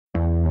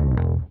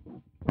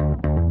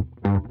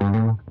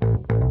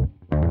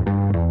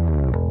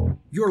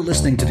You're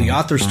listening to the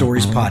Author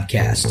Stories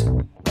Podcast,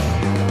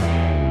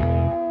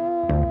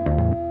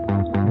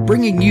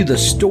 bringing you the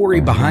story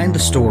behind the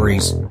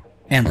stories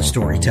and the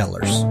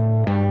storytellers.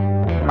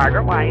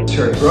 Margaret White,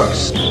 Terry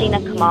Brooks,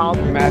 Sheena Kamal,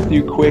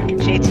 Matthew Quick,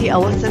 JT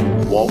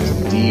Ellison, Walt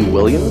D.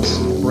 Williams,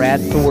 Brad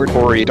Thor,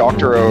 Corey,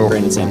 Dr. O,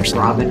 Brandon Sanderson,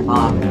 Robin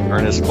Hahn,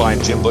 Ernest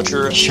Klein, Jim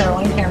Butcher,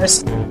 Charlene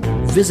Harris.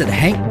 Visit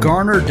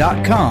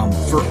hankgarner.com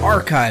for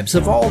archives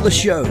of all the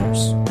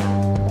shows.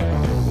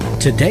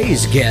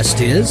 Today's guest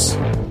is...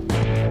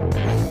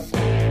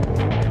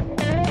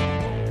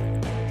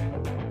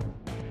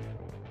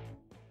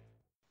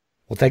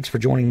 Well, thanks for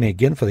joining me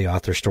again for the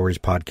Author Stories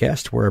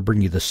Podcast, where I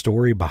bring you the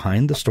story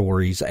behind the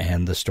stories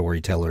and the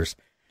storytellers.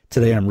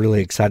 Today, I'm really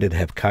excited to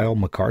have Kyle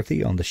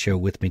McCarthy on the show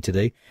with me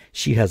today.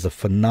 She has a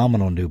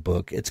phenomenal new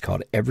book. It's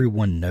called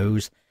Everyone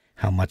Knows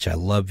How Much I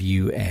Love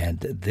You, and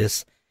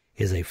this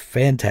is a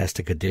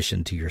fantastic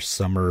addition to your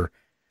summer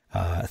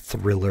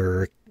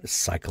thriller,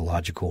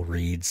 psychological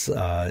reads.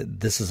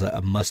 This is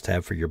a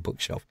must-have for your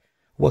bookshelf.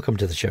 Welcome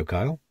to the show,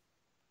 Kyle.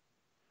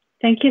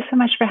 Thank you so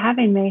much for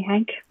having me,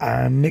 Hank.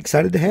 I'm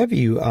excited to have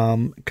you.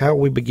 Kyle,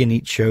 we begin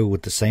each show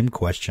with the same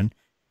question,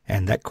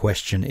 and that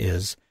question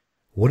is,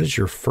 what is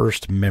your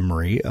first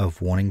memory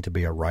of wanting to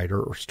be a writer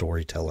or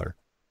storyteller?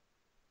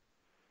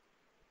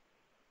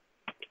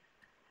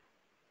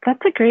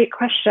 That's a great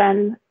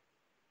question.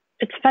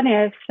 It's funny,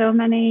 I have so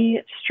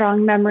many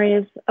strong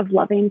memories of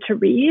loving to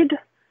read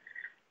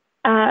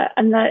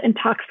and the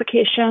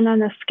intoxication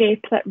and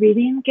escape that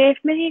reading gave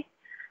me.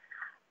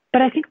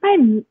 But I think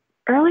my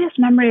earliest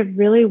memory of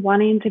really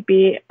wanting to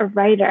be a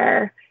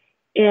writer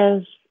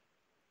is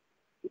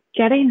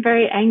getting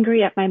very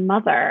angry at my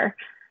mother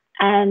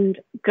and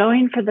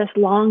going for this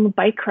long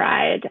bike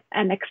ride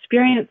and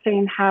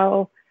experiencing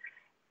how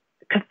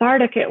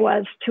cathartic it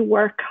was to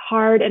work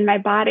hard in my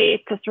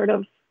body to sort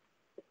of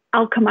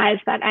alchemize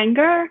that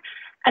anger,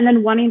 and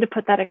then wanting to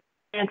put that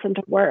experience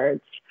into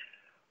words,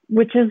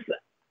 which is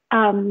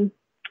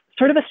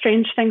sort of a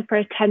strange thing for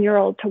a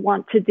 10-year-old to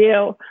want to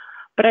do.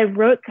 But I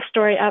wrote the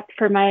story up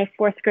for my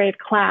fourth grade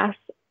class,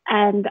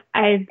 and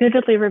I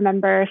vividly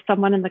remember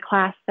someone in the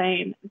class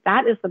saying,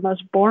 "That is the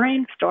most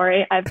boring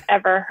story I've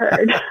ever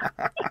heard."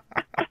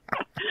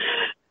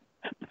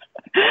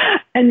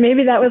 And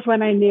maybe that was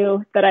when I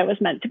knew that I was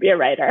meant to be a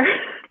writer.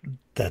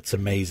 That's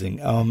amazing.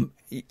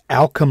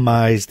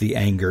 Alchemize the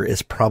anger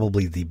is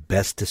probably the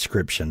best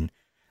description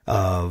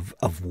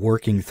of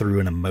working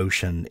through an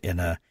emotion in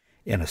a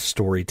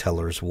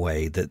storyteller's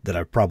way that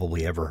I've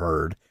probably ever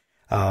heard.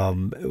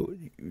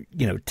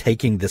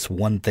 Taking this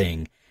one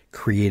thing,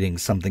 creating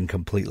something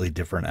completely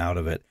different out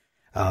of it.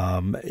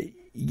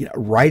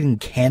 Writing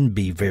can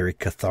be very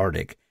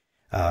cathartic,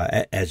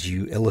 as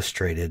you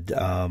illustrated.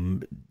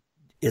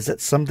 Is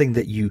that something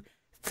that you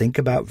think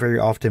about very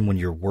often when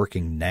you're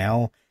working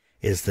now?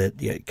 Is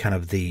that kind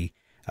of the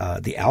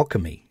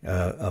alchemy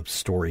of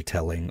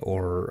storytelling,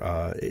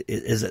 or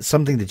is it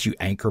something that you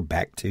anchor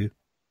back to?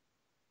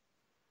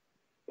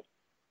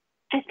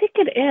 I think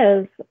it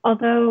is,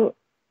 although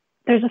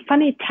there's a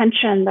funny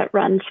tension that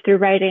runs through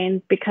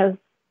writing, because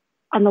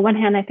on the one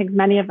hand, I think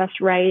many of us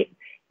write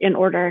in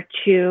order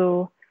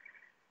to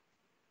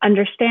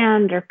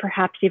understand or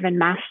perhaps even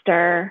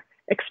master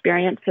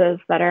experiences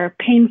that are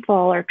painful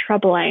or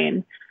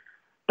troubling.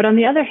 But on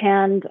the other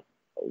hand,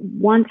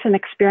 once an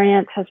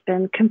experience has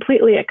been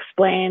completely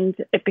explained,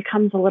 it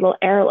becomes a little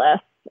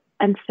airless.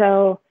 And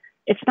so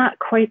it's not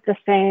quite the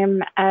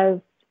same as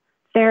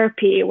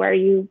therapy, where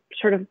you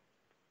sort of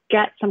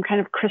get some kind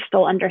of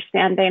crystal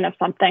understanding of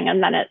something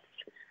and then it's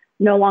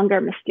no longer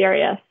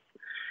mysterious.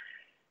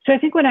 So I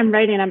think when I'm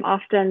writing,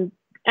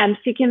 I'm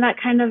seeking that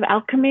kind of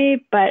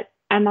alchemy, but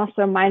I'm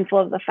also mindful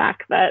of the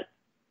fact that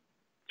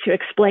to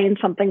explain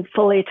something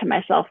fully to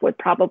myself would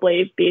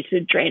probably be to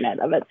drain it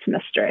of its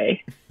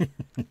mystery.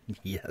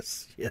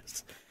 Yes.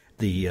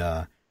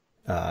 The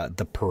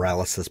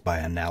paralysis by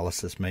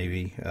analysis,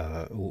 maybe.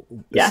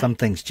 Yeah. Some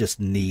things just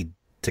need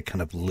to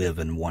kind of live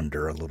and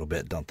wonder a little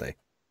bit, don't they?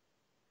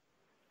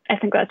 I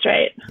think that's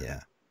right.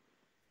 Yeah.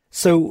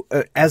 So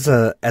as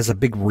a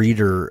big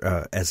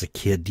reader, as a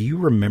kid, do you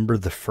remember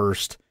the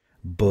first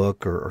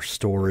book or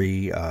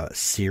story,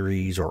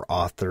 series or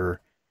author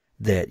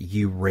that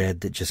you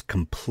read that just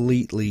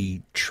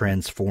completely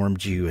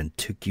transformed you and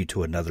took you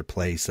to another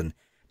place? And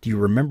do you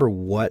remember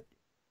what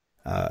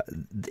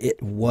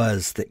it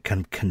was that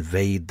kind of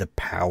conveyed the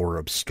power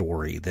of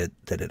story that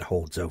it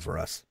holds over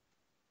us?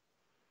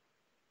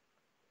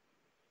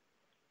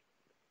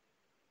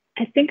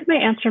 I think my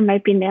answer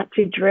might be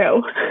Nancy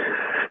Drew,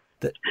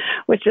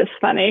 which is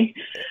funny.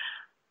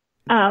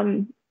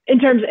 In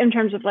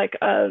terms of like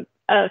a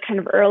kind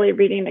of early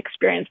reading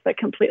experience that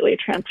completely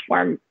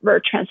transformed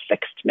or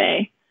transfixed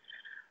me.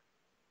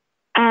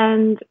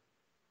 And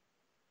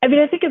I mean,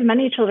 I think as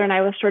many children,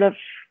 I was sort of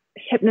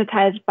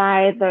hypnotized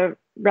by the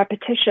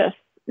repetitious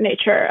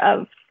nature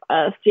of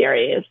a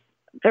series.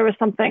 There was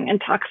something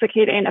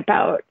intoxicating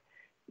about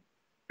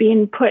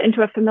being put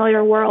into a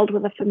familiar world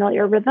with a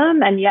familiar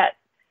rhythm, and yet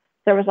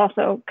there was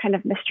also kind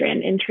of mystery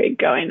and intrigue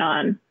going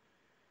on.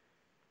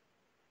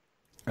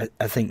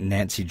 I think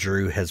Nancy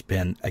Drew has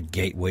been a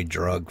gateway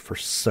drug for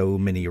so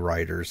many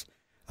writers.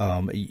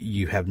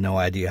 You have no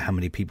idea how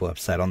many people have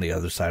sat on the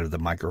other side of the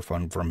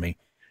microphone from me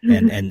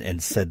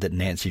and said that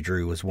Nancy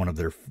Drew was one of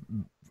their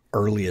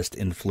earliest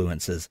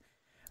influences.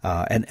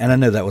 And I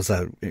know that was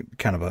a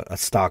kind of a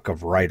stock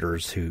of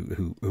writers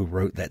who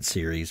wrote that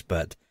series,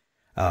 but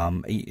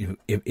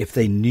if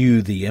they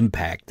knew the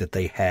impact that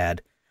they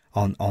had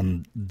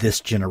on this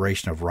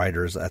generation of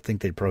writers, I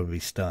think they'd probably be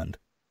stunned.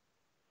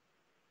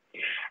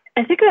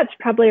 I think that's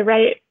probably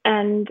right.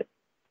 And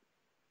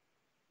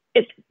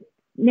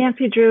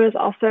Nancy Drew is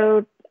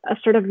also a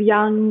sort of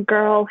young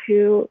girl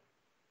who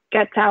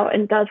gets out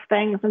and does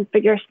things and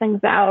figures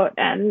things out,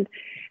 and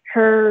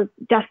her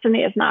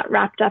destiny is not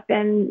wrapped up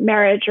in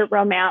marriage or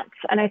romance.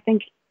 And I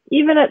think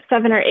even at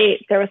 7 or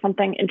 8, there was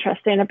something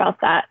interesting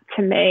about that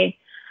to me.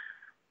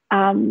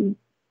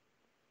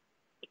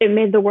 It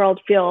made the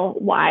world feel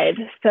wide.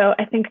 So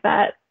I think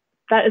that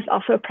is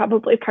also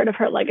probably part of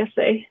her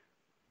legacy.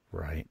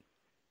 Right.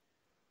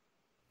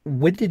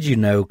 When did you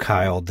know,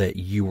 Kyle, that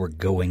you were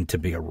going to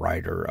be a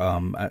writer?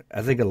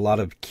 I think a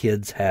lot of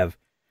kids have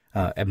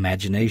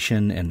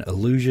imagination and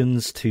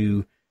illusions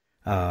to,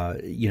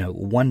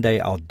 one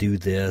day I'll do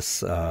this,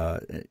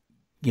 but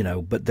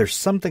there's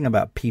something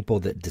about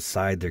people that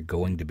decide they're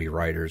going to be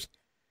writers,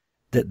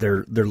 that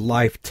their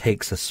life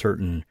takes a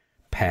certain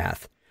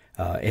path.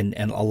 And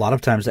a lot of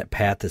times that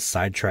path is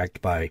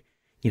sidetracked by,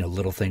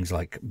 little things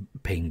like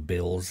paying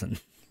bills and,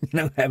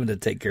 having to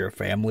take care of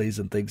families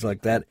and things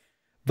like that.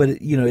 But,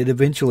 it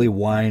eventually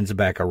winds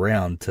back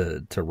around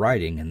to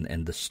writing,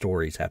 and the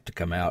stories have to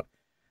come out.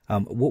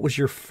 What was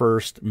your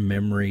first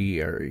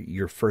memory or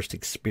your first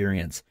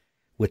experience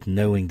with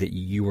knowing that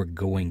you were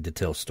going to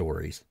tell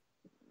stories?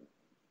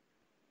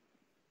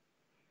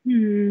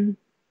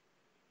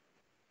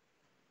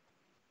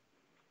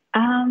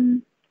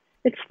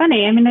 It's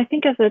funny. I mean, I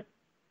think as a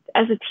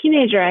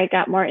teenager, I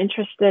got more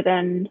interested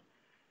in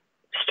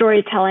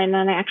storytelling,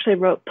 and I actually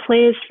wrote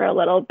plays for a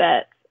little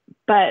bit.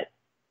 But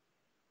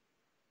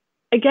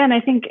again,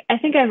 I think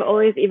I've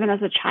always, even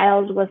as a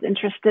child, was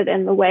interested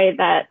in the way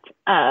that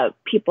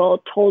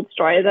people told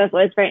stories. I was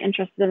always very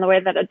interested in the way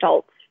that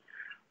adults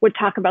would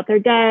talk about their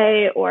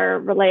day or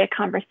relay a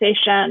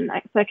conversation.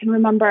 So I can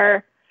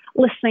remember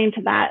listening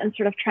to that and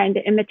sort of trying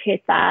to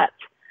imitate that.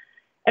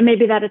 And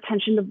maybe that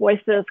attention to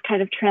voices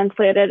kind of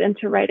translated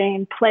into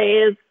writing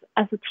plays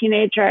as a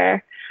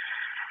teenager.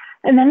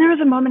 And then there was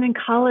a moment in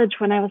college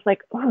when I was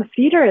like, oh,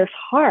 theater is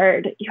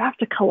hard. You have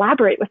to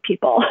collaborate with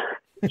people.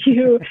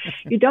 You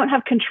don't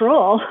have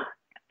control.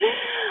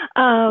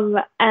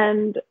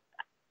 And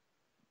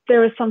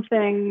there was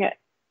something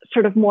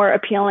sort of more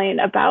appealing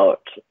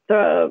about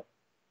the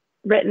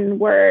written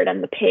word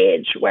and the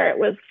page where it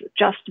was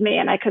just me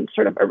and I could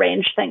sort of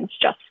arrange things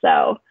just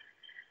so.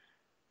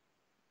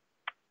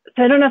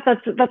 So I don't know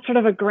if that's sort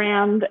of a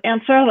grand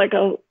answer, like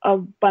a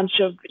bunch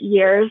of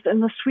years in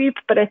the sweep,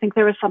 but I think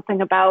there was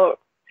something about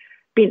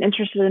being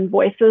interested in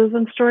voices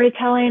and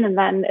storytelling, and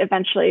then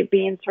eventually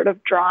being sort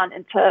of drawn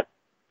into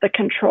the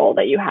control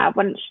that you have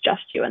when it's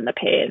just you and the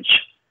page.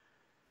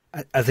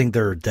 I think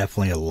there are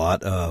definitely a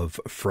lot of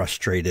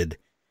frustrated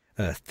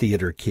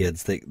theater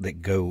kids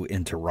that go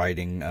into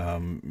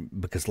writing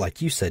because,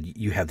 like you said,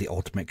 you have the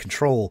ultimate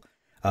control.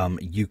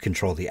 You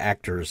control the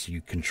actors,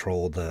 you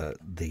control the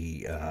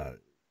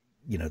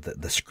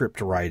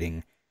script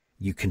writing,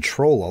 you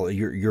control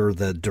you're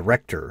the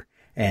director,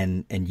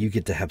 and you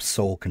get to have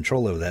sole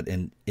control over that,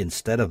 and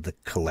instead of the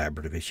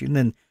collaborative issue. And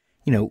then,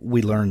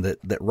 we learn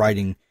that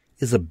writing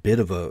is a bit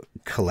of a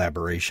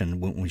collaboration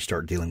when we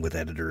start dealing with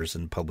editors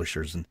and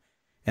publishers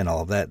and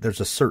all of that.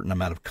 There's a certain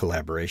amount of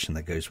collaboration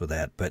that goes with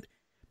that, but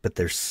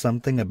there's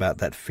something about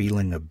that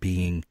feeling of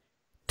being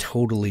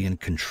totally in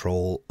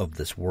control of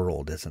this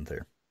world, isn't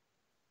there?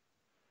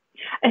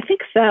 I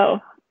think so.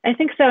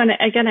 And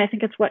again, I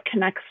think it's what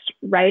connects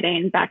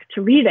writing back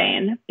to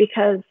reading,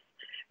 because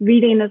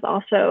reading is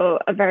also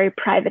a very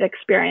private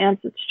experience.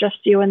 It's just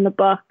you and the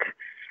book.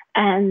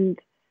 And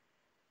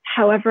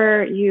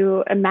however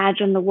you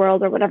imagine the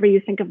world or whatever you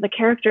think of the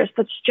characters,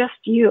 that's just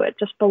you. It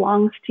just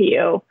belongs to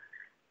you.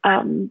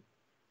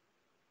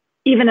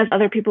 Even as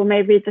other people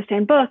may read the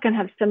same book and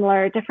have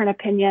similar, different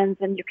opinions,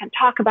 and you can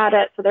talk about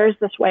it. So there's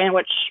this way in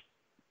which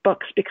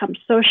books become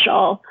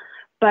social,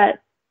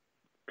 but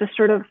the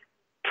sort of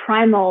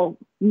primal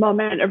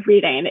moment of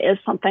reading is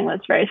something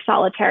that's very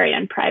solitary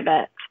and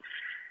private,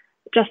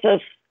 just as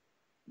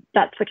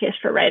that's the case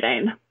for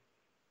writing.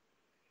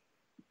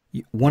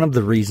 One of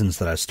the reasons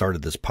that I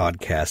started this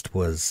podcast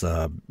was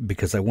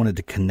because I wanted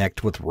to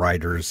connect with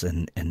writers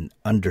and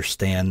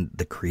understand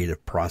the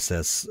creative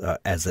process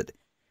as it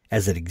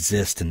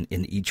exists in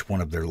each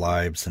one of their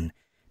lives, and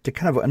to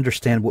kind of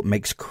understand what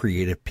makes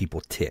creative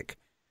people tick.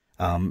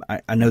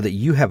 I know that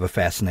you have a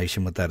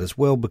fascination with that as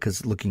well,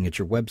 because looking at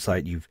your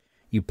website,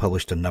 you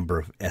published a number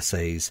of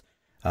essays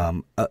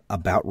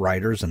about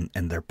writers and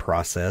their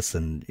process,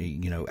 and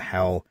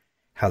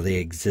how they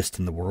exist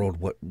in the world,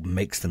 what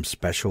makes them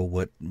special,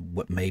 what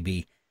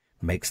maybe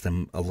makes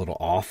them a little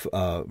off,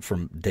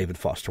 from David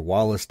Foster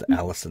Wallace to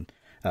Alison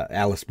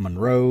Alice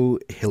Munro,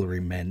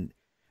 Hilary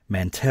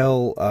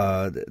Mantel.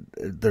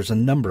 There's a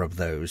number of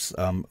those.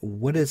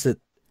 What is it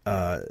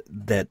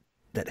that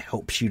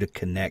helps you to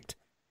connect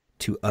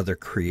to other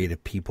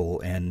creative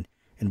people, and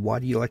why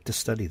do you like to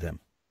study them?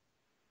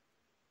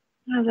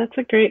 Oh, that's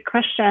a great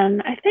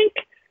question. I think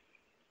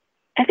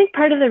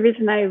part of the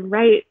reason I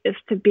write is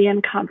to be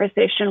in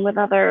conversation with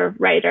other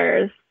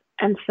writers,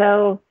 and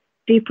so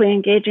deeply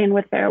engaging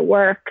with their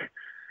work,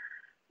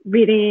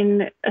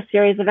 reading a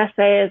series of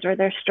essays or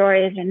their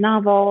stories and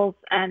novels,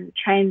 and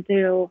trying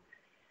to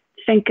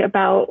think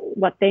about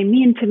what they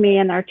mean to me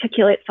and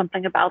articulate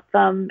something about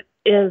them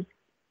is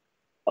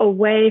a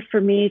way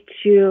for me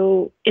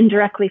to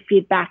indirectly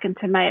feed back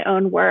into my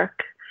own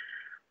work.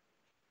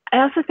 I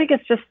also think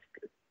it's just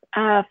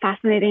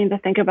fascinating to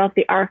think about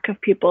the arc of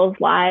people's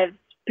lives,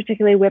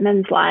 particularly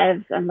women's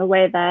lives, and the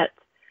way that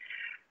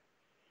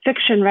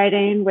fiction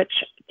writing, which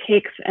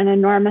takes an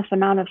enormous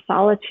amount of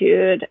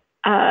solitude,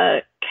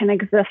 can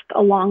exist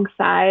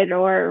alongside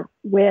or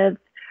with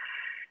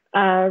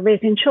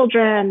raising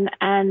children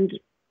and,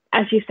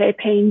 as you say,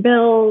 paying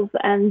bills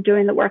and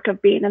doing the work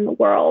of being in the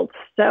world.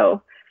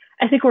 So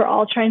I think we're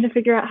all trying to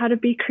figure out how to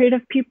be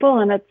creative people,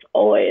 and it's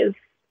always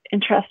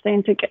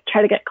interesting to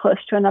try to get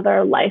close to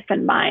another life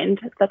and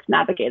mind that's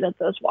navigated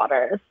those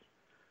waters.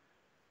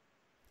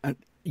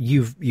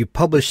 You've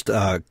published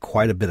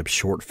quite a bit of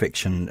short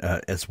fiction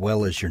as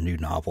well as your new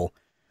novel.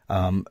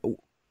 Can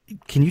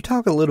you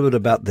talk a little bit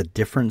about the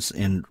difference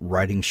in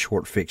writing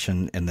short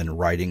fiction and then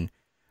writing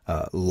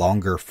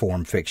longer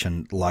form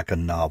fiction like a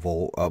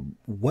novel?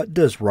 What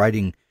does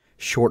writing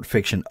short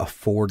fiction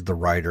afford the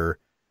writer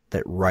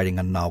that writing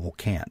a novel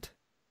can't?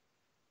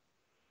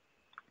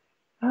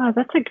 Oh,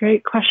 that's a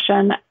great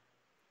question.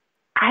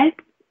 I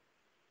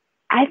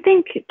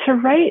think to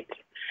write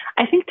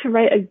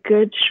a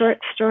good short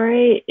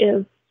story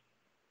is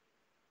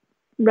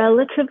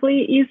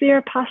relatively easy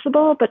or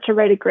possible, but to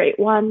write a great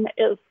one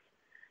is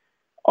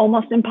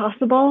almost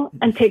impossible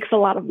and takes a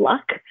lot of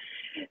luck.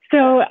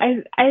 So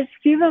I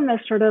see them as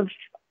sort of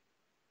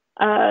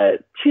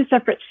two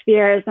separate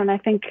spheres, and I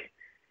think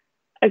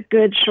a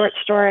good short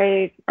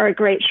story or a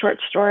great short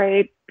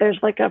story, there's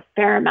like a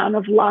fair amount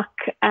of luck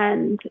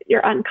and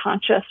your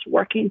unconscious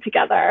working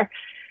together.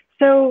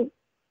 So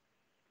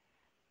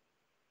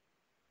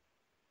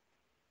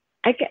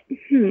I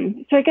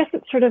guess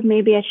it's sort of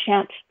maybe a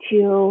chance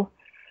to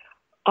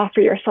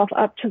offer yourself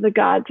up to the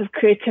gods of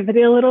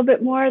creativity a little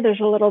bit more.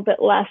 There's a little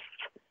bit less,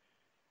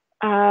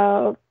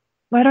 I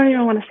don't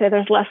even want to say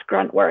there's less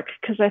grunt work,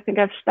 because I think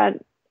I've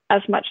spent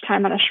as much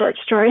time on a short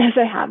story as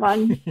I have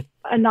on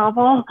a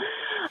novel.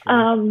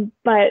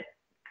 But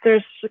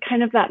there's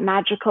kind of that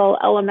magical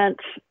element.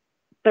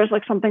 There's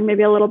like something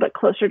maybe a little bit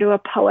closer to a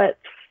poet's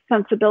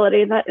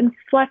sensibility that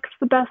inflects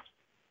the best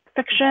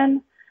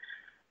fiction.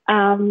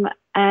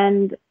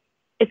 And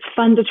it's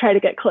fun to try to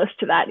get close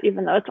to that,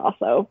 even though it's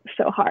also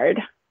so hard.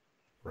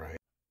 Right.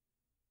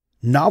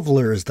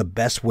 Noveler is the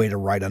best way to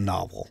write a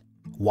novel.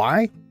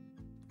 Why?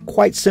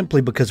 Quite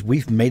simply because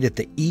we've made it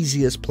the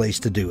easiest place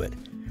to do it.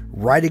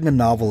 Writing a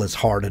novel is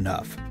hard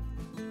enough.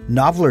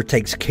 Noveler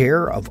takes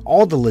care of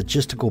all the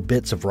logistical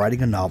bits of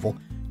writing a novel,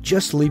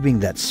 just leaving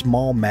that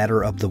small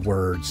matter of the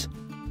words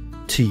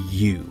to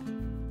you.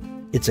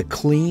 It's a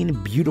clean,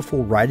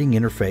 beautiful writing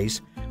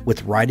interface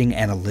with writing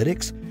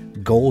analytics,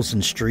 goals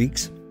and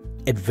streaks,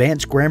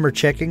 advanced grammar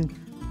checking,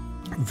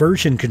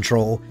 version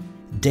control,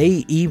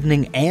 day,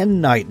 evening,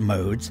 and night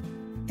modes,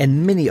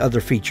 and many other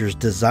features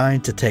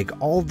designed to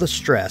take all the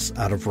stress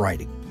out of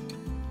writing.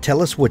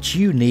 Tell us what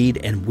you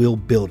need and we'll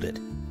build it.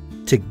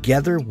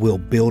 Together we'll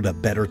build a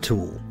better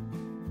tool.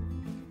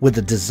 With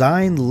a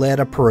design-led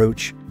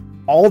approach,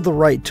 all the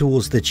right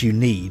tools that you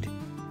need,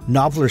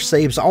 Noveler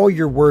saves all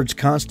your words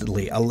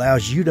constantly,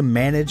 allows you to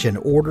manage and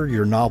order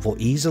your novel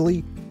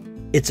easily.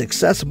 It's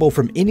accessible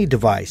from any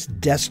device,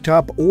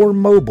 desktop or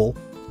mobile.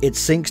 It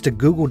syncs to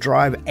Google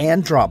Drive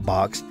and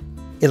Dropbox.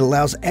 It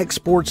allows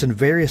exports in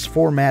various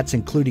formats,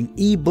 including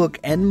ebook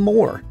and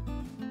more.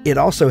 It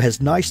also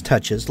has nice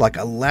touches like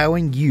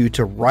allowing you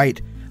to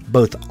write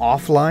both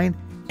offline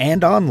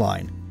and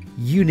online,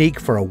 unique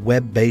for a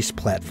web-based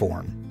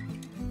platform.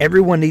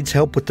 Everyone needs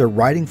help with their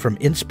writing, from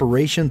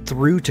inspiration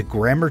through to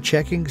grammar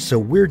checking, so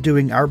we're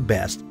doing our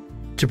best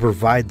to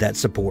provide that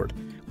support.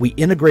 We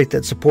integrate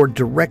that support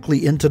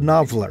directly into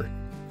Noveler.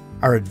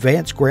 Our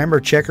advanced grammar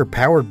checker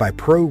powered by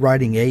Pro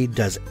Writing Aid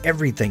does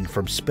everything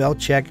from spell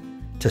check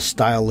to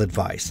style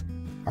advice.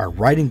 Our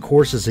writing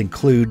courses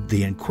include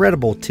the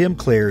incredible Tim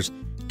Clare's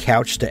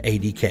Couch to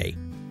ADK.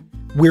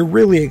 We're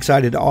really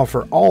excited to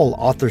offer all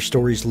Author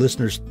Stories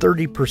listeners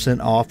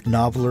 30% off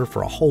Noveler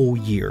for a whole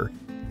year.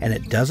 And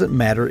it doesn't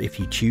matter if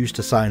you choose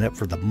to sign up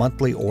for the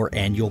monthly or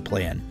annual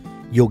plan.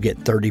 You'll get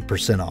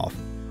 30% off.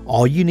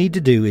 All you need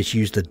to do is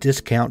use the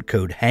discount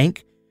code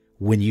HANK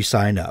when you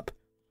sign up.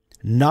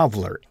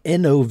 Noveler,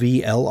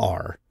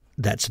 Novlr.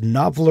 That's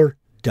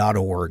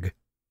noveler.org.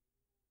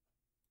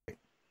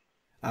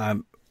 I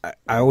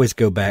always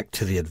go back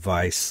to the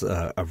advice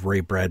of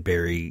Ray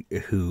Bradbury,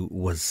 who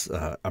was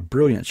a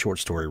brilliant short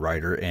story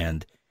writer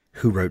and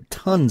who wrote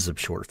tons of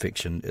short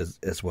fiction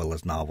as well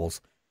as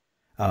novels.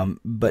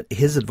 But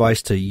his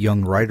advice to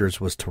young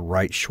writers was to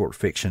write short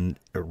fiction,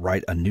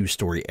 write a new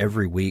story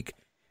every week,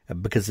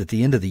 because at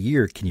the end of the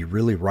year, can you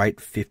really write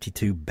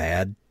 52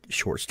 bad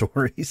short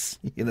stories?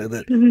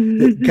 That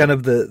kind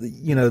of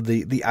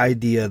the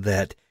idea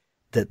that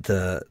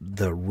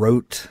the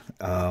rote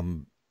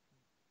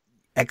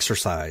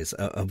exercise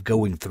of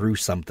going through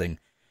something,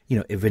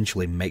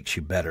 eventually makes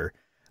you better.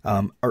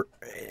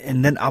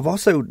 And then I've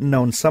also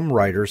known some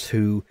writers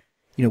who,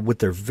 with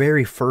their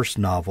very first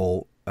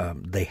novel,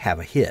 they have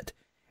a hit.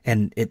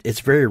 And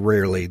it's very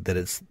rarely that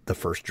it's the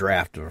first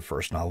draft of a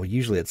first novel.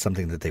 Usually it's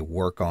something that they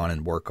work on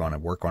and work on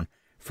and work on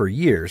for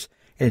years.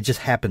 And it just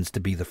happens to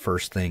be the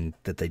first thing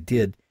that they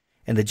did.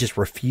 And they just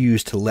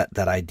refuse to let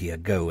that idea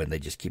go. And they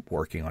just keep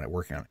working on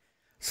it.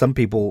 Some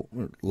people,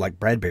 like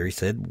Bradbury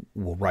said,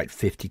 will write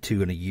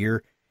 52 in a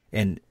year.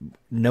 And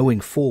knowing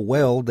full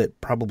well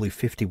that probably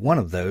 51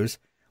 of those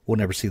will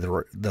never see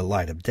the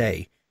light of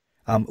day.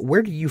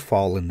 Where do you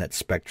fall in that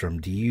spectrum?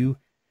 Do you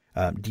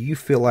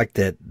feel like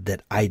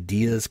that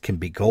ideas can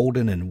be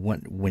golden, and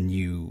when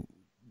you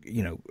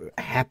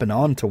happen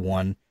onto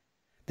one,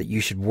 that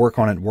you should work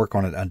on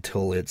it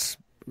until it's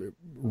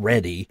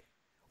ready,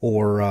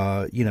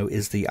 or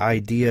is the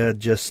idea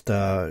just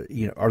are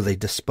they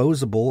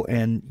disposable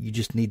and you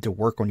just need to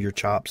work on your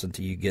chops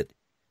until you get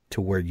to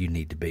where you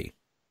need to be?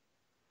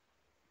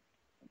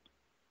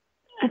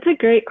 That's a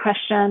great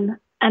question.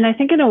 And I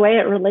think in a way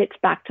it relates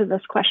back to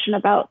this question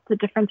about the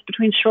difference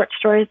between short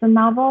stories and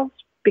novels,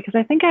 because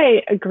I think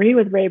I agree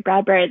with Ray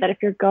Bradbury that if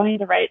you're going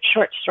to write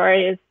short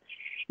stories,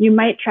 you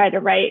might try to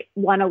write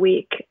one a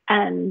week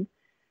and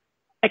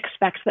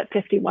expect that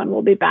 51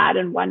 will be bad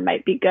and one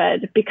might be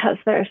good, because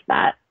there's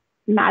that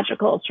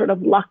magical sort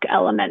of luck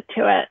element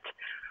to it.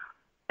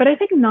 But I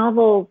think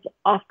novels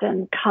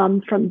often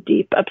come from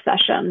deep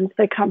obsessions.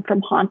 They come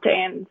from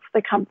hauntings.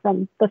 They come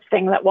from the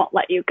thing that won't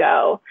let you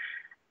go.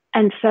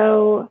 And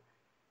so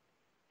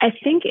I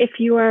think if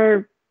you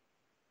are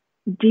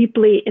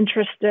deeply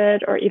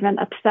interested or even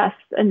obsessed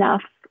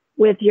enough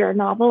with your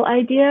novel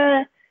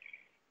idea,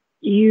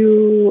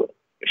 you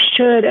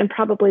should and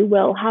probably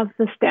will have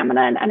the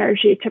stamina and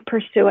energy to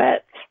pursue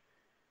it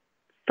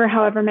for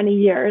however many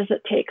years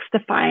it takes to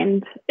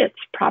find its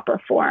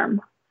proper form.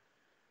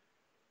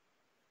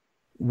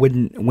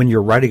 When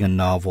you're writing a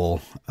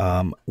novel,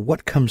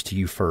 what comes to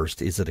you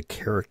first? Is it a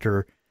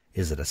character?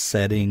 Is it a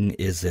setting?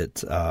 Is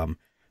it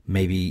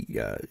maybe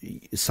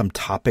some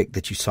topic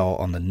that you saw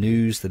on the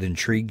news that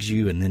intrigues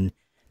you, and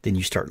then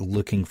you start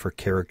looking for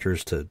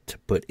characters to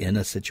put in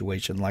a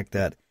situation like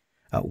that?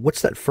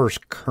 What's that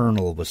first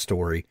kernel of a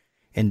story?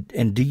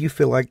 And do you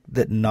feel like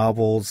that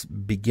novels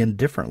begin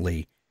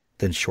differently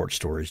than short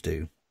stories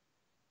do?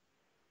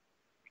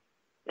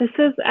 This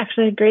is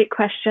actually a great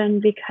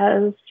question,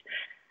 because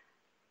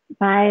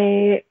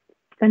the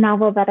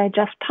novel that I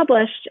just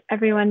published,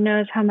 Everyone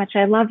Knows How Much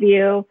I Love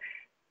You,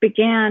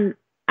 began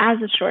as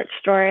a short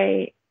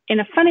story in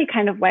a funny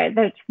kind of way.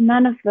 There's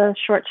none of the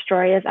short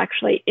story is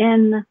actually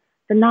in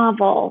the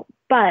novel,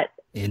 but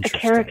a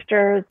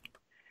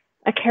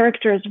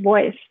character's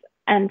voice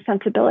and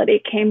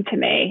sensibility came to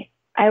me.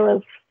 I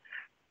was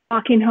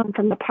walking home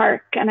from the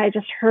park and I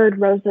just heard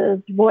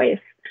Rose's voice,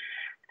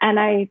 and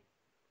I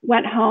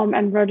went home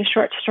and wrote a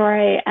short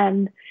story,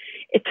 and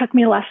it took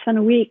me less than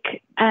a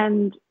week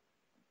and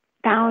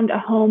found a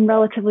home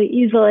relatively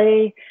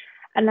easily,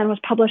 and then was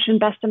published in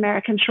Best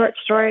American Short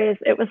Stories.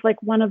 It was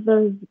like one of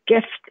those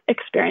gift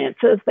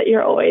experiences that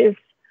you're always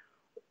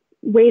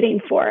waiting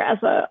for as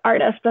an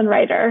artist and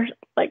writer.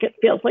 Like, it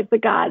feels like the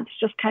gods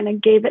just kind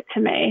of gave it to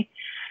me.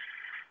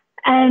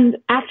 And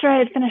after I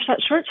had finished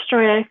that short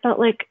story, I felt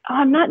like, oh,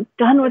 I'm not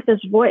done with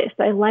this voice.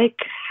 I like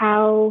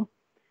how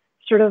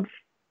sort of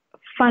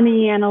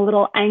funny and a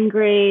little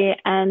angry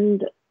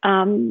and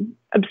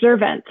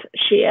observant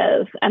she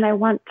is, and I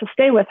want to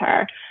stay with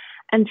her.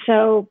 And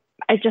so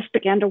I just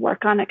began to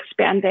work on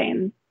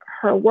expanding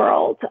her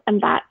world,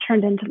 and that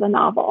turned into the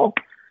novel.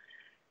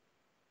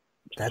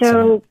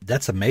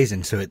 That's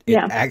amazing. So it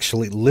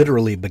actually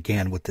literally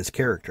began with this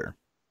character.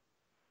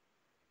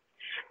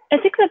 I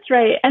think that's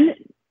right. And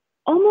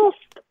almost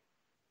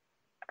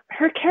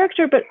her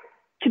character, but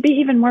to be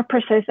even more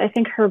precise, I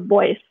think her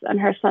voice and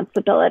her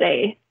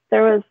sensibility.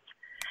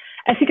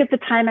 I think at the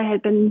time I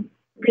had been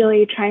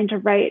really trying to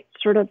write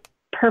sort of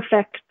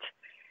perfect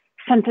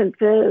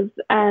sentences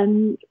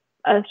and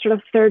a sort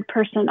of third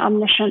person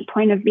omniscient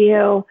point of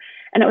view.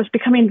 And it was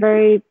becoming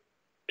very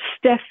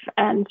stiff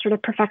and sort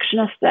of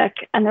perfectionistic.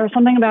 And there was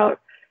something about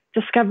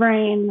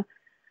discovering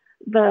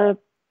the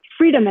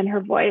freedom in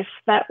her voice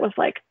that was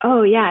like,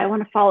 oh yeah, I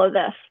want to follow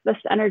this. This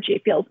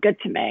energy feels good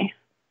to me.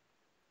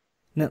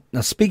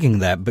 Now speaking of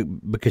that,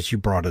 because you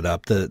brought it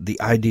up, the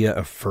idea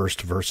of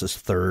first versus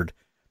third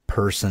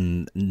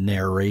person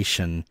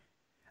narration,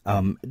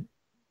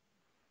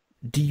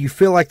 do you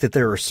feel like that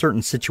there are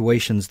certain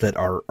situations that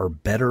are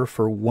better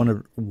for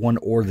one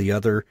or the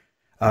other?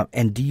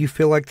 And do you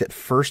feel like that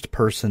first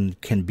person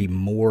can be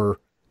more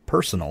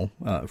personal,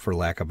 for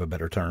lack of a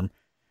better term?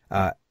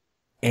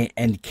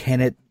 And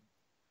can it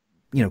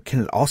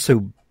can it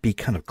also be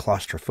kind of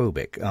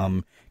claustrophobic?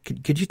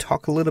 Could you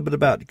talk a little bit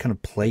about kind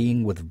of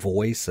playing with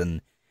voice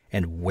and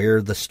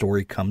where the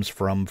story comes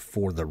from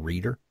for the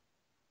reader?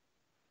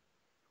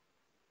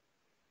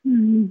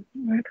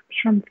 Where it comes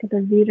from for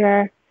the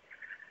reader.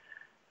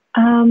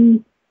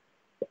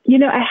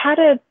 I had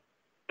a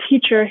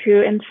teacher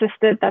who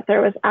insisted that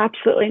there was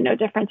absolutely no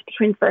difference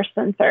between first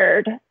and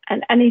third,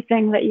 and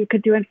anything that you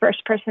could do in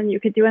first person, you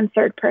could do in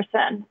third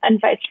person, and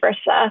vice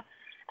versa.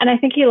 And I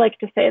think he liked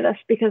to say this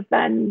because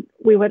then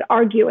we would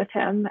argue with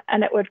him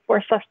and it would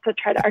force us to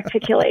try to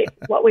articulate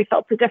what we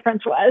felt the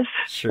difference was.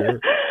 Sure.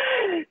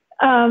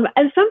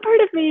 And some part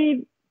of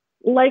me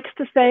likes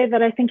to say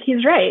that I think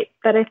he's right,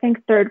 that I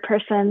think third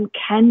person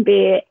can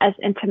be as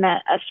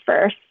intimate as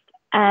first,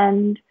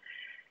 and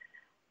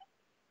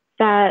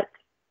that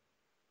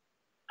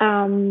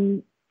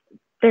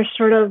there's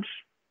sort of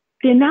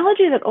the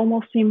analogy that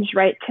almost seems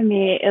right to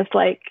me is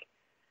like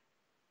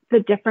the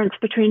difference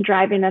between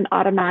driving an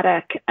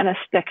automatic and a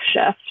stick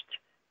shift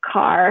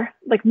car.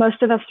 Like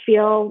most of us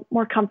feel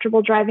more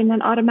comfortable driving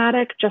an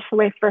automatic, just the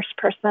way first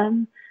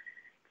person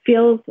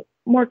feels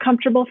more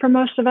comfortable for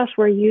most of us.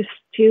 We're used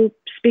to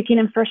speaking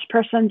in first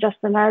person just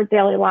in our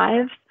daily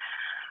lives.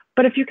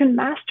 But if you can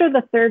master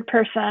the third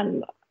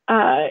person,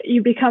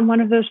 you become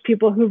one of those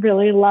people who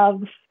really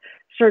loves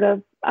sort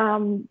of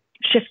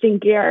shifting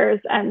gears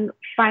and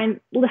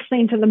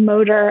listening to the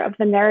motor of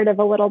the narrative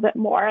a little bit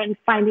more and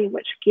finding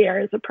which gear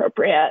is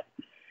appropriate.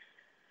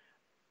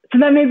 So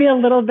that may be a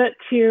little bit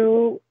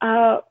too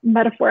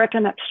metaphoric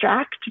and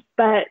abstract,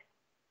 but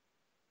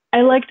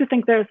I like to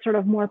think there's sort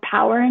of more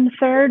power in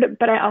third,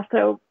 but I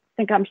also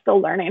think I'm still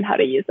learning how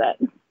to use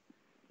it.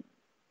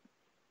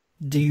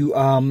 Do you,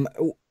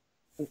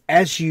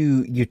 as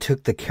you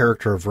took the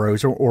character of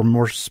Rose, or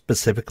more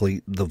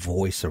specifically the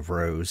voice of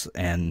Rose,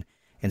 and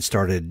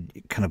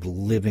started kind of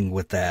living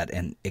with that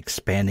and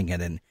expanding it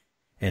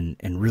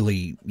and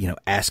really,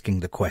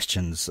 asking the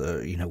questions,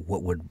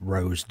 what would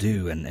Rose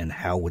do and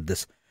how would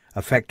this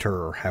affect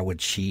her, or how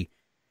would she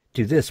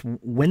do this?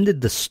 When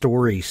did the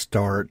story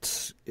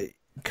start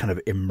kind of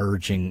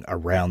emerging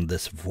around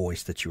this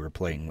voice that you were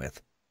playing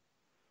with?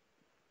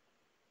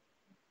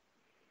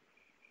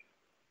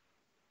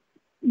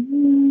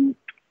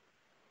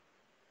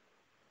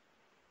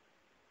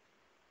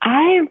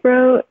 I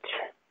wrote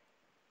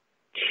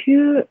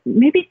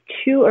maybe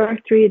two or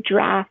three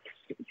drafts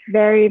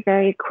very,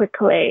 very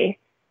quickly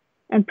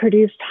and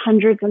produced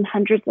hundreds and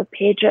hundreds of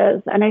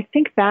pages. And I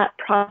think that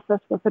process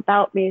was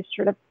about me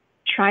sort of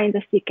trying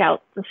to seek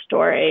out the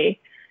story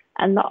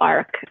and the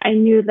arc. I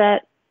knew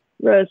that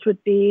Rose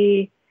would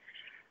be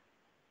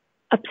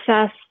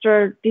obsessed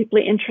or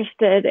deeply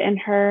interested in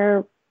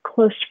her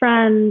close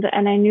friend,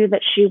 and I knew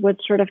that she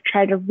would sort of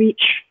try to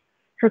reach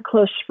her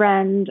close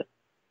friend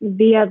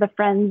via the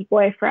friend's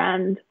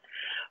boyfriend.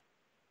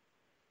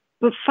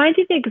 But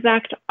finding the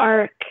exact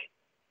arc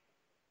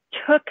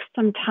took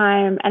some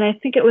time, and I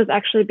think it was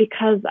actually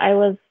because I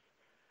was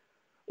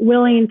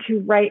willing to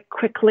write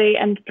quickly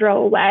and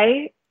throw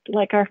away,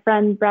 like our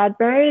friend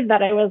Bradbury,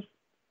 that I was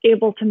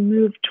able to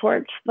move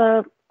towards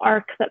the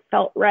arc that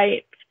felt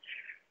right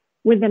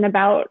within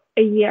about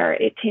a year,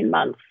 18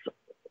 months,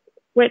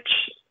 which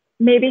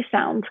maybe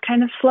sounds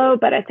kind of slow,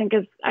 but I think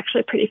is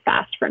actually pretty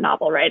fast for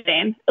novel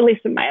writing, at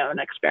least in my own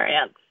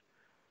experience.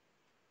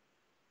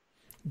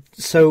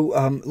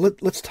 So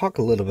let's talk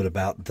a little bit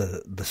about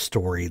the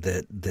story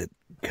that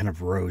kind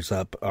of rose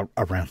up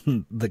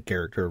around the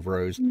character of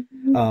Rose.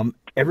 Mm-hmm.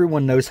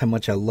 Everyone Knows How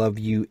Much I Love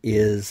You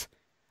is,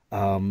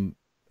 very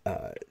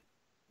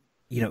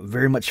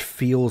much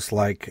feels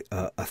like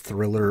a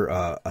thriller,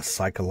 a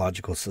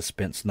psychological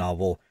suspense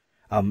novel.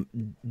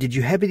 Did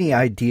you have any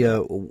idea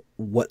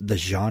what the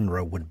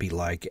genre would be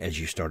like as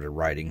you started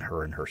writing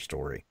her and her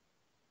story?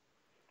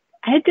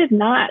 I did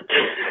not.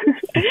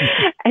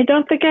 I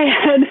don't think I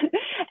had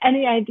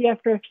any idea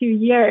for a few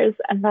years.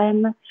 And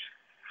then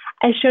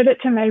I showed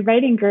it to my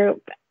writing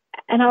group,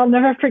 and I'll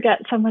never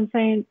forget someone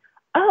saying,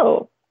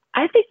 "Oh,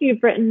 I think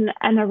you've written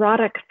an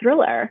erotic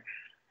thriller."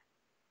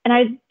 And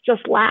I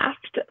just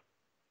laughed.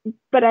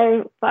 But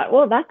I thought,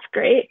 well, that's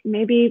great.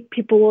 Maybe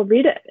people will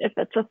read it if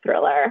it's a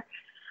thriller.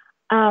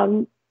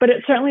 But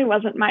it certainly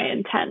wasn't my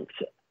intent.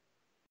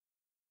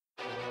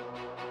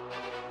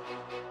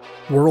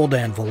 World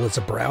Anvil is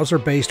a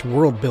browser-based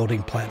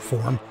world-building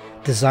platform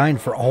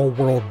designed for all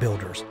world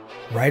builders,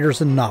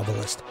 writers and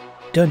novelists,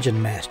 dungeon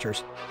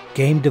masters,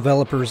 game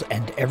developers,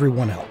 and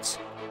everyone else.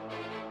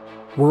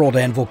 World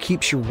Anvil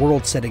keeps your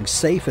world setting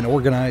safe and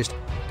organized,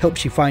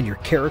 helps you find your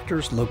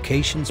characters,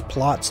 locations,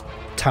 plots,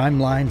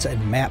 timelines,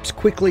 and maps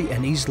quickly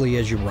and easily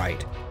as you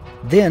write.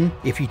 Then,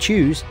 if you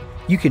choose,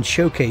 you can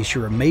showcase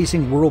your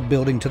amazing world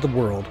building to the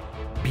world,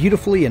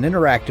 beautifully and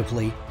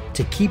interactively,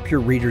 to keep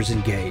your readers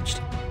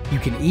engaged. You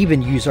can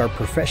even use our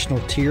professional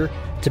tier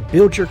to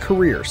build your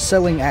career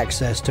selling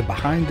access to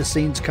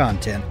behind-the-scenes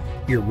content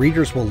your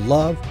readers will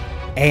love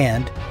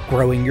and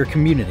growing your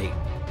community.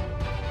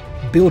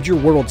 Build your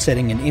world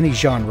setting in any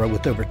genre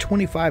with over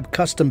 25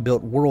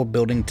 custom-built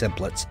world-building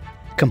templates,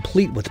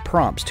 complete with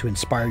prompts to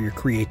inspire your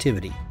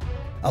creativity.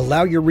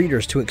 Allow your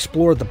readers to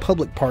explore the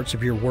public parts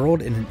of your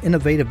world in an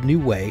innovative new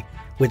way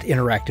with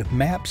interactive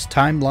maps,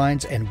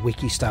 timelines, and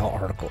wiki-style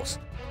articles.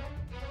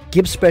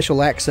 Give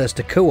special access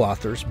to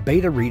co-authors,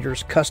 beta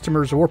readers,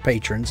 customers, or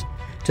patrons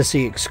to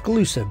see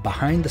exclusive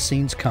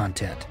behind-the-scenes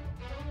content.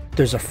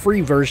 There's a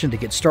free version to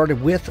get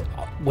started with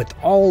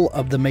all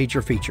of the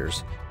major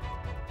features.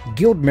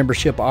 Guild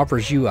membership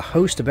offers you a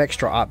host of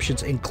extra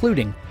options,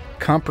 including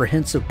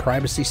comprehensive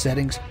privacy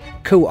settings,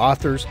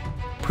 co-authors,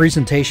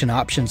 presentation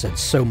options, and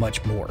so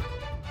much more.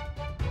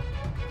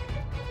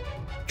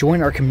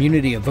 Join our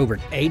community of over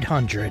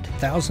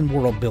 800,000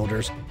 world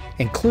builders,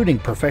 including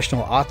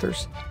professional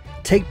authors.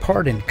 Take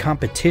part in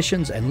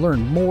competitions and learn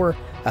more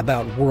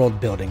about world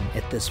building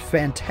at this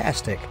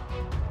fantastic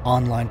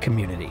online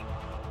community.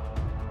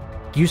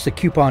 Use the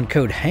coupon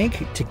code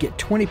HANK to get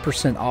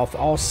 20% off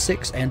all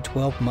 6 and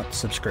 12-month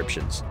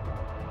subscriptions.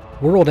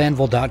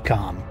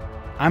 WorldAnvil.com.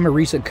 I'm a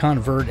recent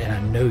convert, and I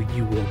know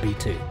you will be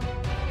too.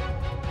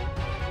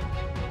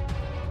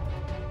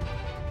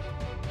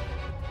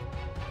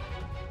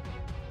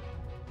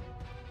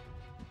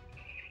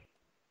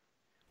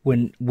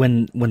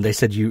 When they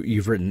said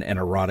you've written an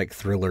erotic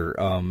thriller,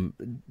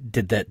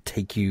 did that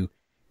take you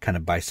kind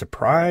of by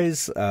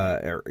surprise?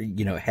 Or,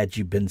 had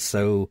you been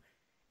so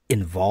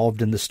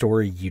involved in the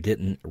story you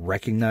didn't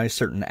recognize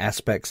certain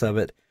aspects of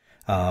it?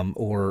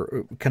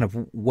 Or kind of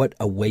what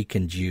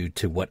awakened you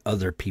to what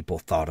other people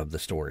thought of the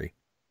story?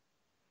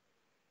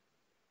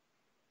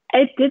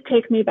 It did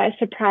take me by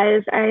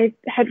surprise. I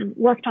had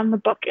worked on the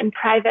book in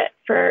private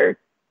for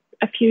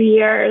a few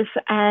years,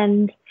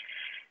 and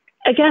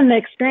again, the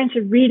experience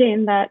of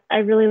reading that I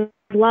really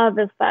love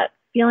is that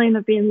feeling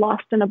of being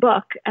lost in a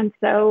book. And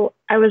so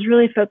I was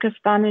really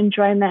focused on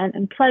enjoyment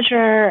and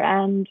pleasure.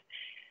 And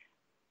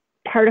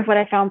part of what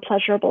I found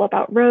pleasurable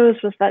about Rose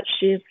was that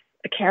she's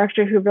a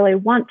character who really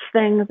wants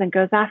things and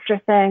goes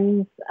after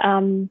things.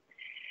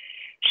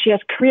 She has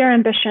career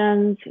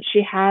ambitions.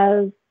 She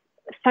has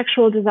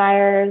sexual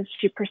desires.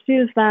 She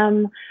pursues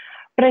them.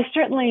 But I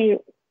certainly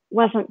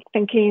wasn't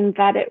thinking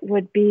that it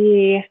would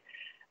be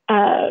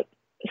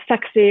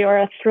sexy or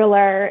a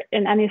thriller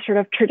in any sort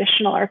of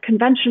traditional or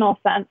conventional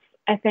sense.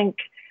 I think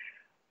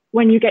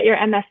when you get your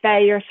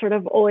MFA, you're sort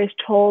of always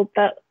told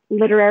that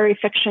literary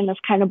fiction is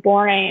kind of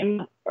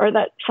boring, or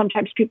that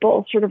sometimes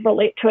people sort of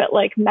relate to it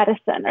like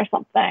medicine or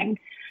something.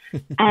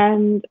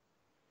 And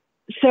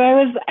so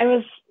I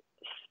was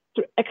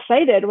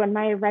excited when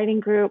my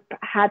writing group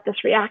had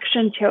this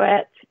reaction to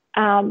it.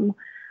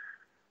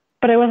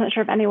 But I wasn't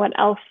sure if anyone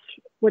else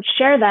would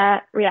share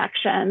that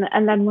reaction.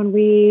 And then when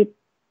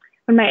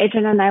my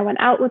agent and I went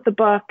out with the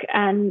book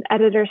and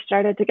editors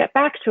started to get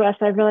back to us,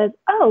 I realized,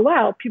 oh,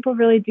 wow, people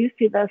really do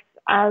see this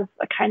as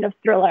a kind of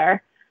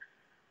thriller.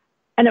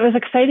 And it was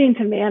exciting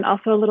to me, and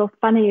also a little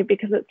funny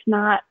because it's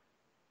not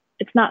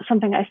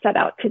something I set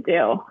out to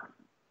do.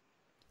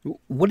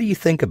 What do you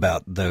think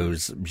about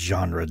those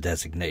genre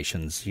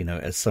designations?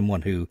 As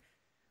someone who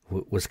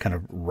was kind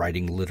of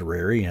writing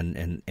literary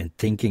and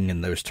thinking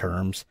in those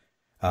terms,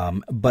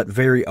 but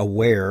very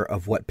aware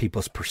of what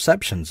people's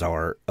perceptions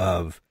are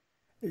of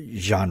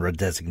genre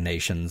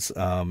designations.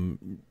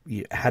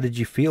 How did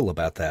you feel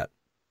about that?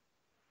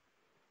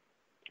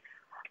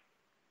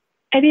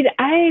 I mean,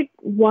 I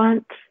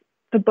want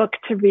the book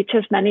to reach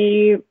as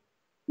many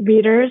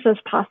readers as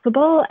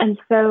possible. And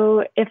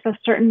so if a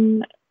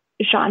certain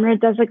genre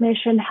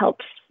designation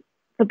helps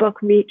the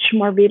book reach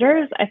more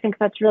readers, I think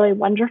that's really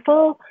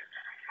wonderful.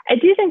 I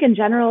do think in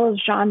general,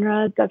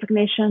 genre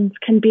designations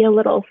can be a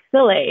little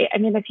silly. I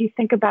mean, if you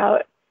think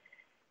about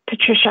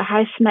Patricia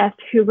Highsmith,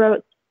 who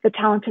wrote The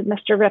Talented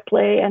Mr.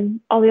 Ripley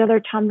and all the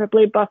other Tom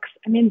Ripley books,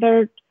 I mean,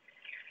 they're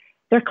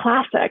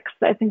classics.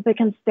 I think they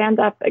can stand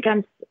up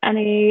against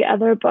any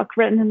other book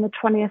written in the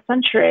 20th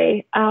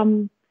century.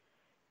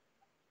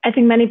 I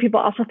think many people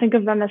also think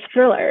of them as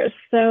thrillers.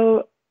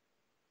 So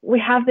we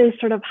have these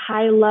sort of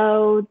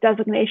high-low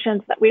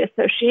designations that we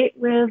associate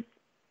with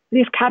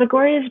these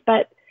categories,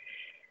 but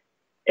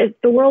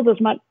the world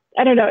is much,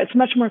 I don't know, it's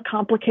much more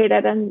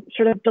complicated and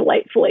sort of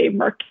delightfully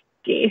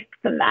murky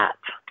than that.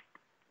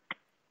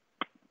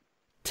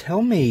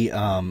 Tell me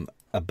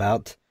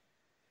about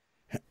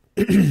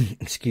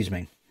excuse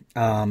me,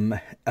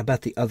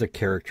 about the other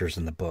characters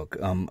in the book.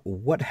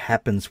 What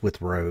happens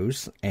with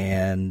Rose,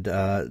 and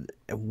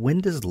when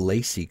does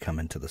Lacie come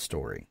into the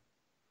story?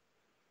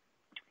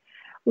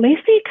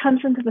 Lacie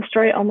comes into the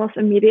story almost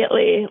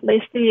immediately.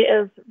 Lacie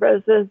is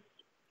Rose's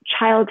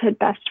childhood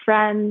best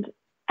friend,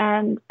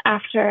 and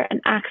after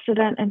an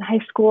accident in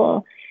high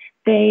school,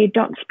 they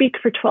don't speak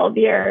for 12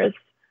 years.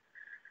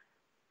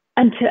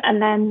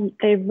 And then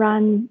they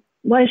run,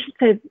 well, I should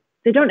say,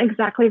 they don't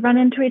exactly run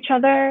into each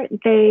other.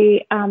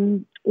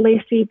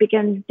 Lacie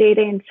begins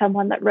dating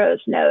someone that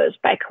Rose knows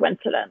by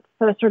coincidence.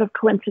 So a sort of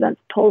coincidence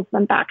pulls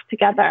them back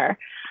together.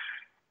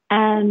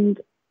 And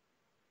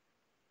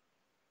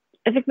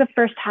I think the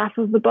first half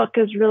of the book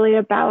is really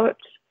about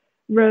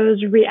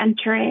Rose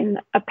re-entering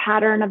a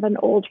pattern of an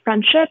old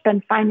friendship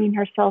and finding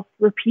herself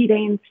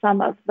repeating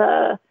some of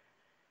the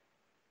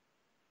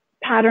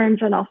patterns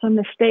and also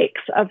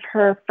mistakes of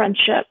her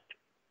friendship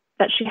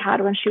that she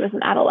had when she was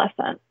an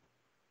adolescent.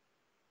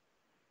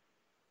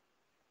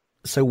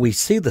 So we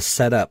see the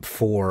setup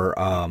for,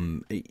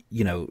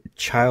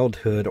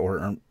 childhood,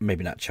 or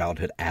maybe not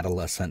childhood,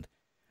 adolescent,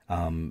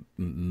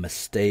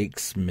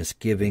 mistakes,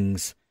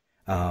 misgivings,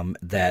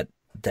 that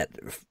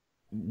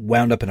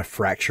wound up in a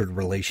fractured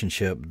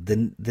relationship.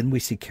 Then we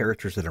see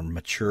characters that are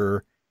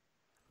mature.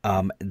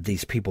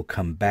 These people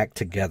come back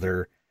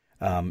together.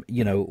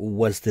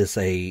 Was this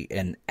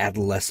an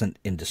adolescent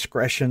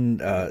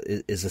indiscretion?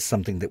 Is this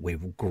something that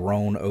we've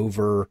grown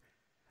over?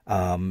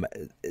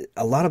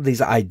 A lot of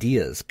these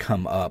ideas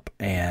come up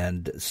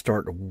and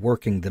start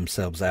working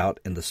themselves out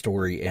in the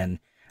story. And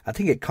I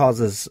think it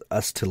causes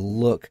us to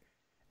look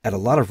at a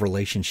lot of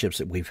relationships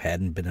that we've had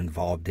and been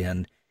involved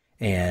in.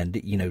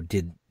 And,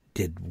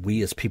 did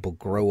we as people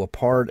grow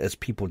apart as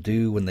people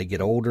do when they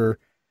get older?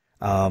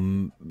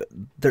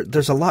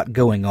 There's a lot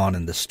going on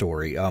in the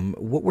story.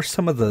 What were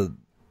some of the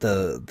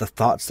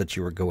thoughts that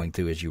you were going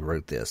through as you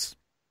wrote this?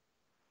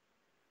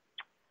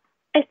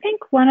 I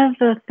think one of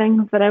the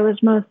things that I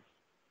was most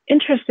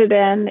interested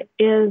in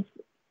is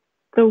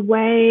the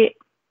way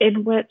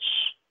in which,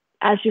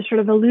 as you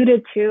sort of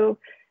alluded to,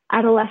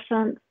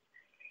 adolescence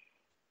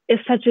is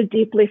such a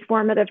deeply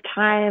formative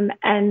time,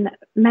 and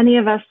many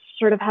of us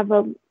sort of have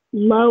a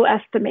low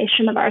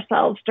estimation of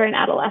ourselves during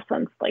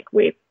adolescence. Like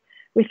we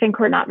think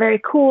we're not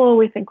very cool.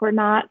 We think we're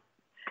not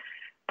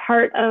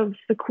part of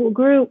the cool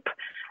group.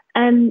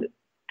 And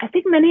I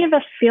think many of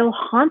us feel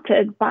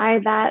haunted by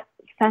that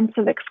sense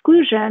of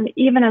exclusion,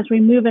 even as we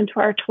move into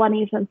our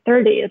 20s and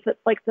 30s. It's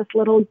like this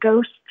little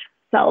ghost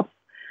self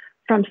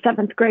from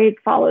 7th grade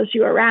follows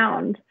you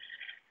around.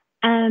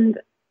 And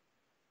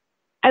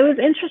I was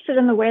interested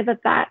in the way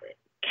that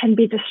can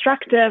be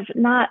destructive,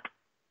 not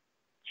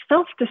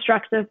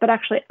self-destructive, but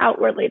actually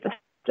outwardly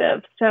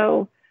destructive.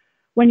 So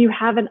when you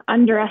have an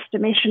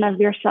underestimation of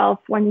yourself,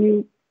 when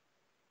you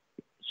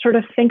sort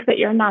of think that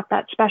you're not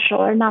that special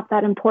or not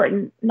that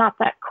important, not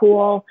that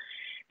cool,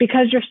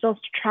 because you're still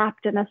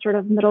trapped in a sort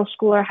of middle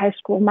school or high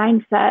school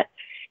mindset,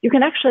 you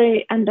can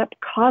actually end up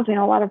causing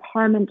a lot of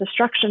harm and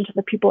destruction to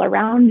the people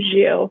around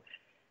you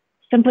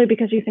simply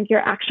because you think your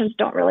actions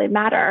don't really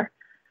matter.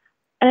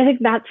 And I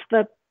think that's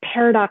the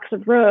paradox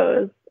of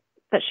Rose,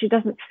 that she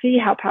doesn't see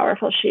how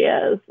powerful she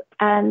is.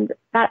 And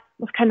that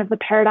was kind of the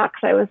paradox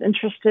I was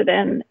interested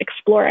in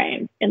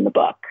exploring in the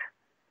book.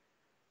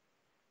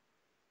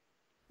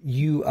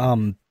 You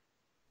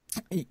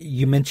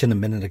mentioned a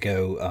minute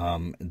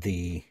ago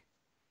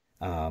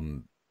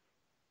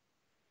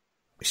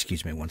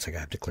excuse me one second,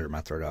 I have to clear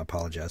my throat. I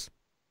apologize.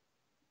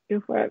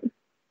 Go for it.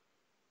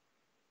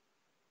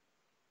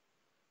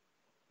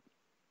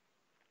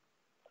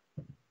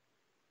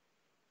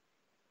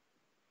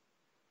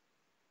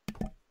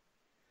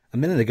 A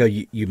minute ago,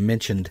 you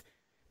mentioned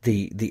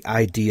the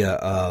idea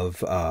of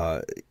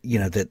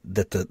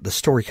that the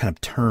story kind of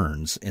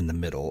turns in the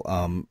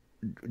middle.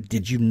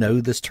 Did you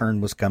know this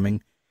turn was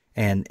coming,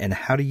 and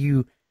how do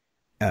you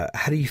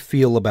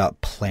feel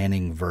about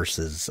planning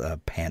versus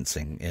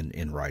pantsing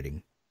in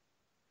writing?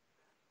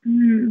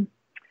 I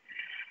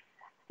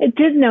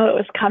did know it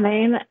was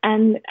coming,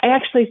 and I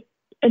actually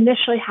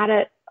initially had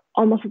it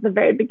almost at the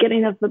very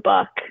beginning of the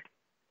book,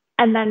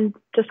 and then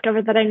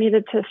discovered that I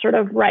needed to sort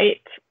of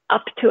write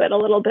up to it a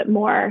little bit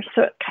more.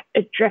 So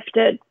it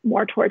drifted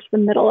more towards the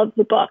middle of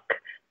the book,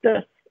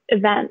 this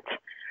event.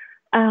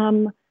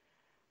 I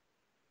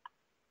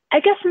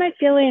guess my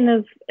feeling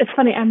is, it's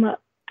funny,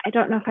 I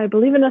don't know if I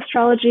believe in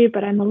astrology,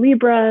 but I'm a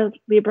Libra.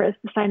 Libra is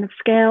the sign of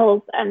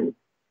scales. And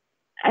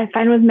I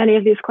find with many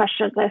of these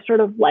questions, I sort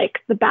of like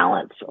the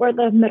balance or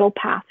the middle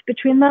path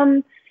between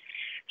them.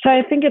 So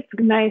I think it's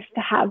nice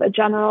to have a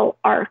general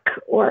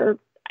arc or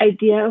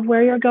idea of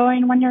where you're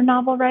going when you're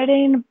novel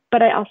writing.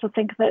 But I also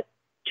think that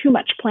too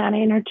much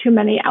planning or too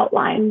many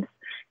outlines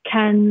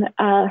can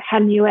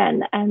hem you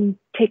in and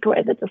take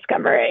away the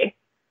discovery.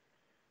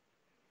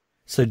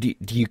 So do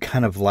you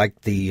kind of like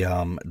the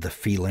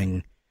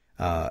feeling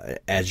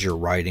as you're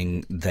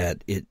writing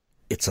that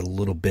it's a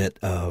little bit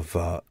of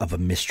a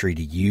mystery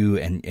to you,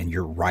 and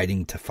you're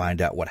writing to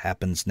find out what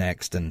happens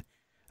next? And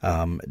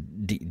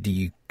do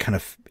you kind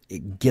of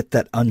get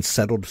that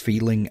unsettled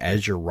feeling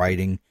as you're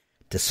writing,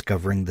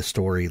 discovering the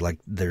story, like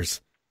there's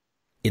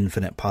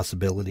infinite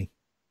possibility?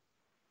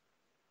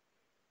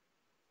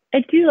 I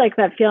do like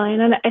that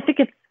feeling, and I think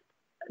it's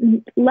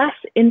less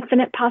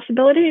infinite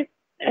possibility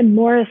and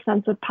more a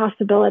sense of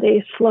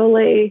possibility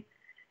slowly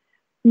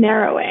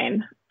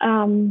narrowing.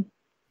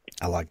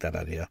 I like that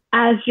idea.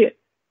 As you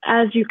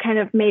kind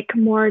of make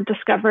more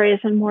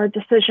discoveries and more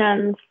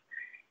decisions,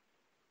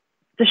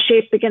 the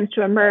shape begins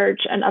to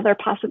emerge and other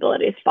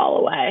possibilities fall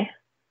away.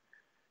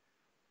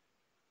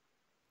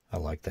 I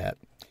like that.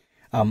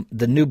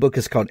 The new book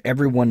is called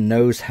Everyone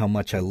Knows How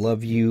Much I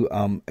Love You.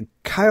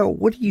 Kyle,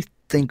 what do you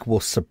think will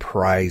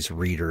surprise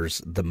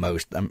readers the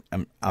most?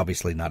 I'm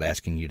obviously not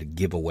asking you to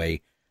give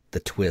away the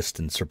twist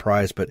and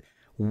surprise, but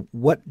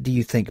what do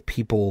you think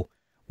people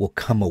will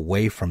come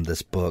away from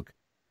this book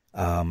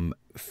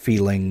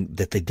feeling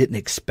that they didn't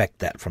expect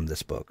that from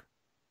this book?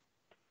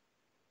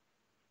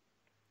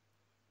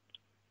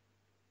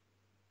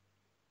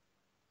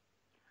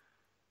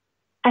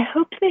 I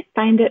hope they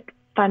find it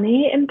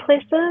funny in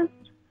places.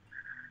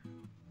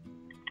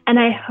 And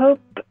I hope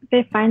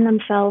they find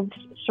themselves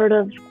sort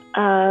of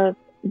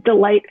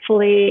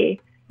delightfully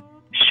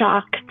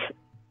shocked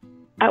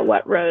at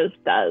what Rose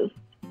does.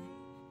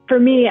 For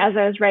me, as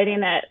I was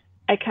writing it,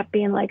 I kept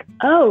being like,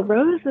 oh,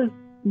 Rose is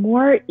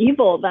more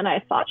evil than I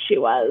thought she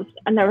was.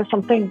 And there was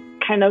something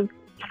kind of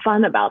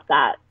fun about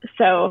that.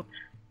 So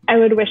I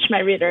would wish my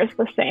readers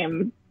the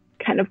same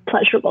kind of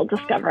pleasurable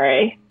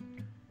discovery.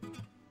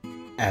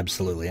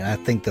 Absolutely. And I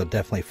think they'll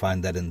definitely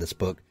find that in this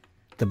book.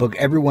 The book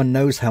Everyone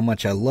Knows How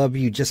Much I Love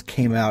You just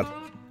came out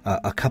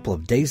a couple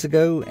of days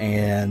ago,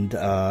 and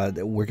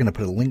we're going to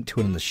put a link to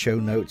it in the show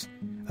notes.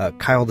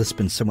 Kyle, this has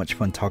been so much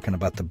fun talking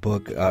about the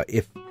book.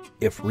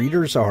 If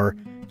readers are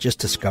just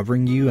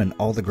discovering you and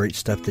all the great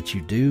stuff that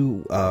you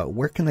do,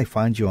 where can they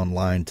find you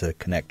online to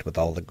connect with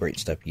all the great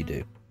stuff you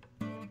do?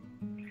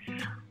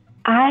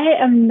 I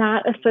am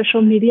not a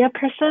social media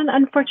person,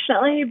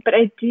 unfortunately, but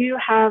I do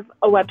have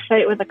a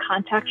website with a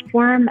contact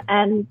form,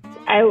 and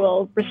I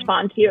will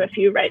respond to you if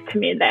you write to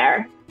me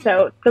there.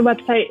 So the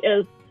website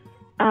is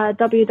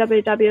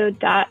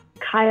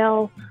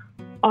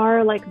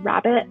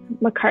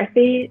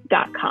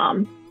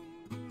www.kyle.mccarthy.com.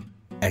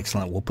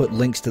 Excellent. We'll put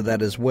links to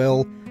that as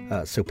well,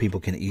 so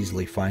people can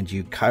easily find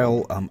you.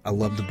 Kyle, I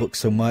love the book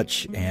so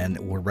much, and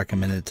we'll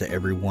recommend it to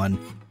everyone.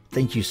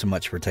 Thank you so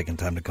much for taking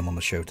time to come on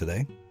the show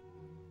today.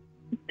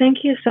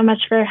 Thank you so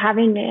much for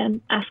having me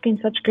and asking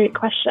such great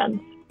questions.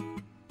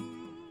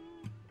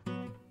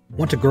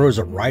 Want to grow as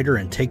a writer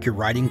and take your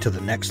writing to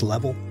the next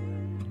level?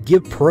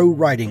 Give Pro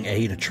Writing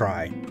Aid a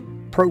try.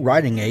 Pro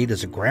Writing Aid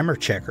is a grammar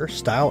checker,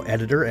 style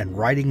editor, and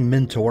writing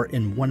mentor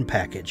in one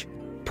package.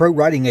 Pro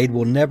Writing Aid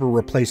will never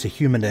replace a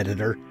human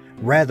editor.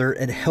 Rather,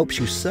 it helps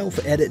you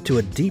self-edit to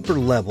a deeper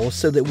level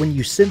so that when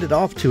you send it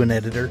off to an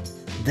editor,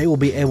 they will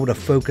be able to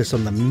focus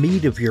on the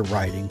meat of your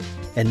writing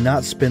and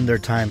not spend their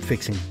time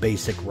fixing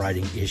basic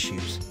writing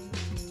issues.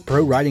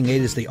 Pro Writing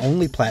Aid is the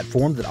only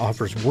platform that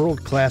offers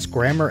world-class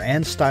grammar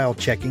and style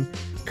checking,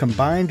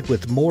 combined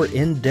with more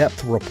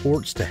in-depth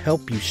reports to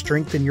help you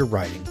strengthen your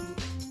writing.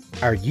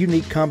 Our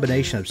unique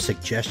combination of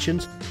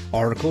suggestions,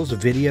 articles,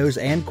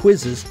 videos, and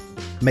quizzes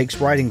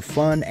makes writing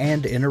fun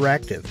and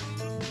interactive.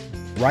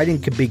 Writing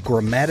can be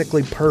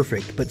grammatically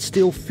perfect but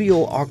still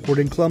feel awkward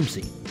and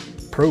clumsy.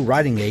 Pro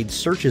Writing Aid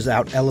searches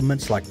out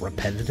elements like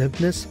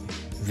repetitiveness,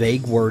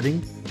 vague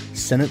wording,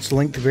 sentence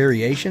length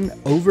variation,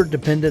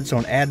 over-dependence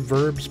on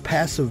adverbs,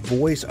 passive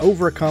voice,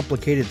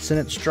 overcomplicated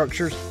sentence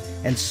structures,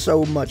 and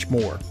so much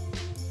more.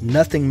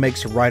 Nothing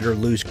makes a writer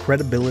lose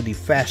credibility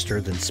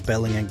faster than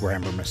spelling and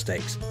grammar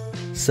mistakes.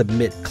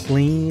 Submit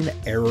clean,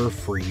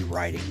 error-free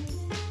writing.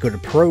 Go to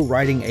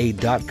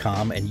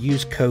ProWritingAid.com and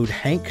use code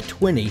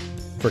HANK20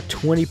 for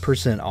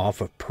 20%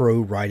 off of Pro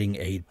Writing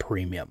Aid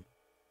Premium.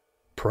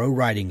 Pro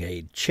Writing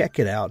Aid. Check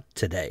it out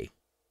today.